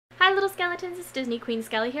Skeletons, it's Disney Queen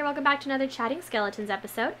Skelly here. Welcome back to another Chatting Skeletons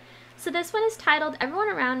episode. So this one is titled, Everyone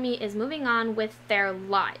Around Me is Moving On with Their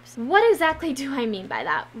Lives. What exactly do I mean by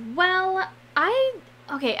that? Well,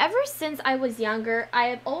 ever since I was younger, I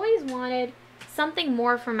have always wanted something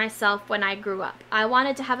more for myself when I grew up. I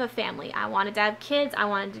wanted to have a family. I wanted to have kids. I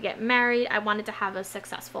wanted to get married. I wanted to have a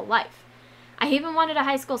successful life. I even wanted a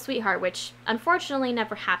high school sweetheart, which unfortunately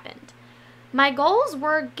never happened. My goals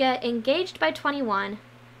were get engaged by 21,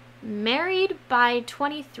 married by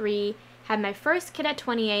 23, had my first kid at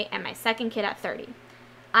 28, and my second kid at 30.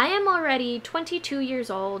 I am already 22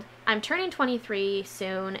 years old. I'm turning 23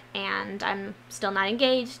 soon, and I'm still not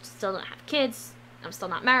engaged, still don't have kids, I'm still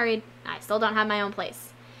not married, I still don't have my own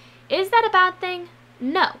place. Is that a bad thing?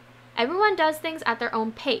 No. Everyone does things at their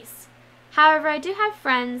own pace. However, I do have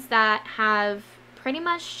friends that have pretty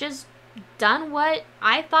much just done what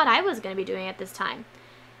I thought I was going to be doing at this time.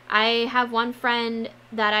 I have one friend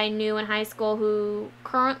that I knew in high school who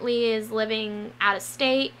currently is living out of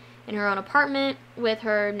state in her own apartment with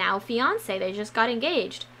her now fiance. They just got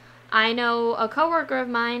engaged. I know a coworker of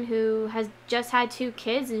mine who has just had 2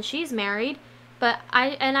 kids and she's married, but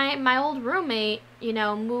my old roommate,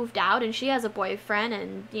 moved out and she has a boyfriend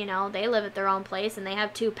and, they live at their own place and they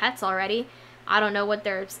have 2 pets already. I don't know what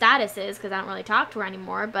their status is because I don't really talk to her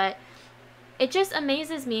anymore, but it just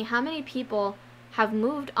amazes me how many people have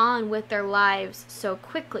moved on with their lives so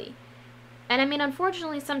quickly. And I mean,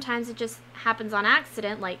 unfortunately, sometimes it just happens on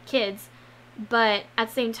accident, like kids, but at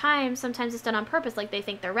the same time, sometimes it's done on purpose, like they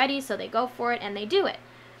think they're ready, so they go for it and they do it.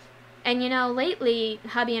 And lately,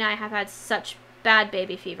 hubby and I have had such bad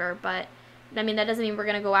baby fever, but I mean, that doesn't mean we're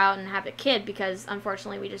going to go out and have a kid because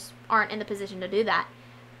unfortunately we just aren't in the position to do that.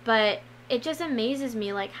 But it just amazes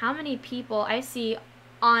me, like, how many people I see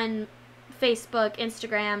on Facebook,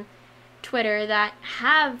 Instagram, Twitter that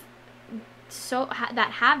have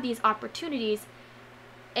these opportunities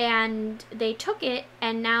and they took it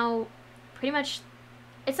and now pretty much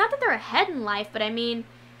it's not that they're ahead in life, but I mean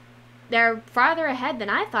they're farther ahead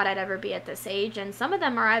than I thought I'd ever be at this age, and some of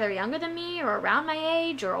them are either younger than me or around my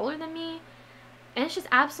age or older than me, and it's just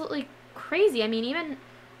absolutely crazy. I mean, even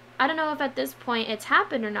I don't know if at this point it's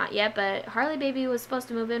happened or not yet, but Harley Baby was supposed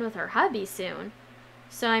to move in with her hubby soon.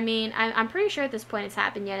 So, I mean, I'm pretty sure at this point it's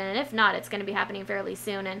happened yet, and if not, it's going to be happening fairly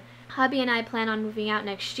soon, and hubby and I plan on moving out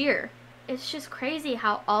next year. It's just crazy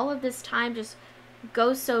how all of this time just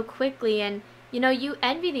goes so quickly, and, you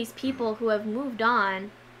envy these people who have moved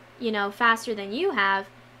on, faster than you have,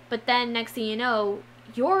 but then next thing you know,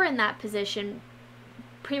 you're in that position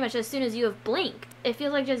pretty much as soon as you have blinked. It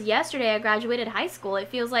feels like just yesterday I graduated high school. It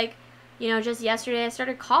feels like, just yesterday I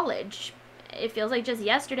started college. It feels like just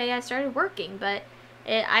yesterday I started working, but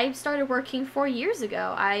I started working 4 years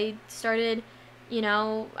ago. I started,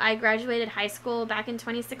 I graduated high school back in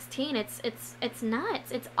 2016. It's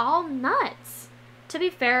nuts. It's all nuts. To be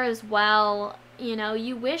fair as well,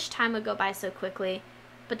 you wish time would go by so quickly,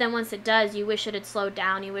 but then once it does, you wish it had slowed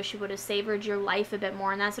down. You wish you would have savored your life a bit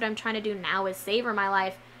more, and that's what I'm trying to do now, is savor my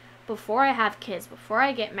life before I have kids, before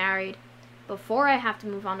I get married, before I have to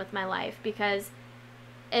move on with my life, because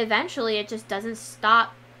eventually it just doesn't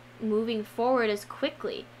stop moving forward as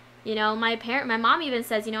quickly. My mom even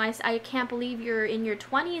says, I can't believe you're in your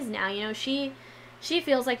 20s now. She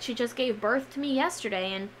feels like she just gave birth to me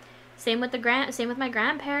yesterday, and same with my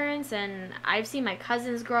grandparents, and I've seen my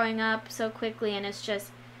cousins growing up so quickly, and it's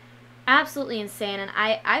just absolutely insane, and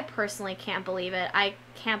I personally can't believe it. I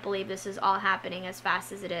can't believe this is all happening as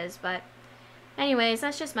fast as it is. But anyways,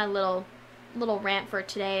 that's just my little rant for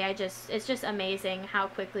today. It's just amazing how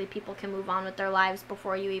quickly people can move on with their lives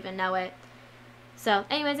before you even know it. So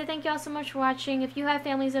anyways, I thank you all so much for watching. If you have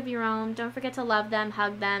families of your own, don't forget to love them,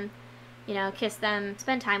 hug them, kiss them,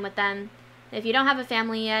 spend time with them. If you don't have a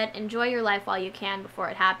family yet, enjoy your life while you can before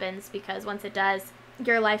it happens, because once it does,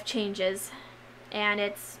 your life changes, and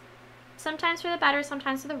it's sometimes for the better,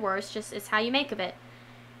 sometimes for the worse. Just it's how you make of it.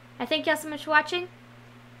 I thank you all so much for watching,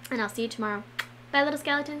 and I'll see you tomorrow. Bye, little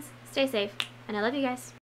skeletons. Stay safe, and I love you guys.